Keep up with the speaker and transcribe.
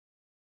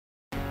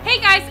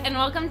and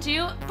welcome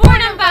to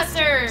Boredom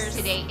Busters!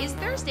 Today is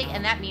Thursday,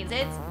 and that means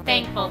it's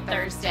Thankful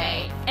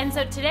Thursday. And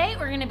so today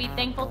we're going to be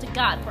thankful to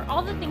God for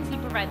all the things He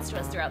provides to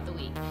us throughout the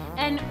week.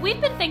 And we've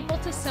been thankful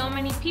to so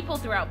many people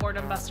throughout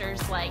Boredom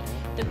Busters, like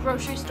the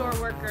grocery store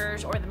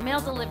workers, or the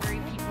mail delivery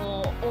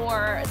people,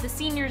 or the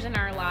seniors in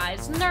our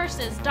lives,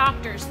 nurses,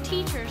 doctors,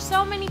 teachers,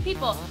 so many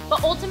people.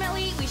 But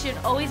ultimately, we should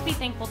always be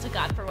thankful to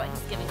God for what He's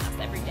giving us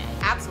every day.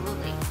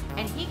 Absolutely.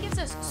 And He gives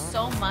us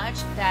so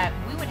much that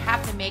we would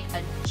have to make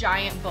a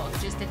giant book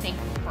just to thank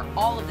Him for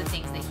all of the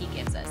things that He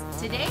gives us.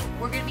 Today,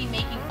 we're going to be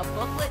making a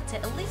booklet to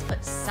at least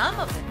put some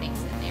of the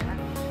things in there.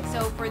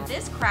 So for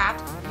this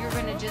craft, you're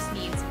going to just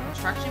need some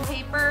construction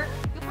paper,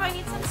 you'll probably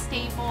need some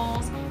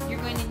staples, you're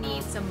going to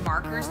need some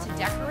markers to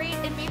decorate,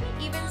 and maybe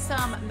even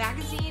some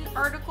magazine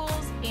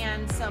articles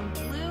and some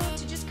glue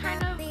to just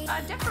kind of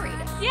decorate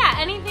it. Yeah,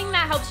 anything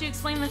that helps you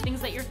explain the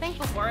things that you're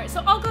thankful for.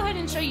 So I'll go ahead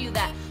and show you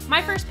that.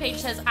 My first page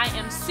says, I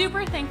am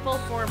super thankful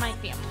for my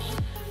family.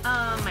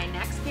 My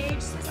next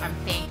page says, I'm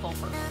thankful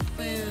for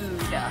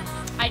food.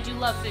 I do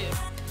love food.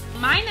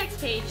 My next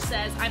page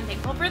says, I'm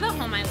thankful for the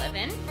home I live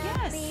in.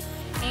 Yes.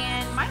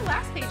 And my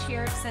last page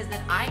here says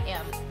that I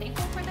am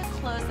thankful for the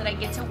clothes that I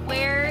get to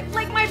wear,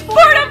 like my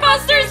Boredom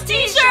Busters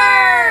t-shirt!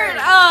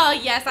 Oh,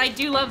 yes, I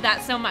do love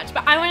that so much.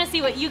 But I want to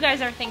see what you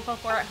guys are thankful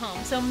for at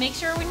home. So make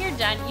sure when you're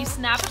done, you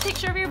snap a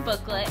picture of your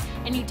booklet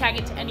and you tag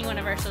it to any one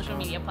of our social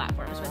media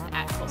platforms with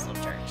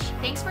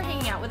 @CoastalChurch. Thanks for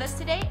hanging out with us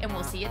today, and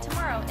we'll see you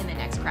tomorrow in the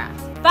next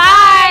craft.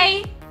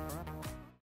 Bye!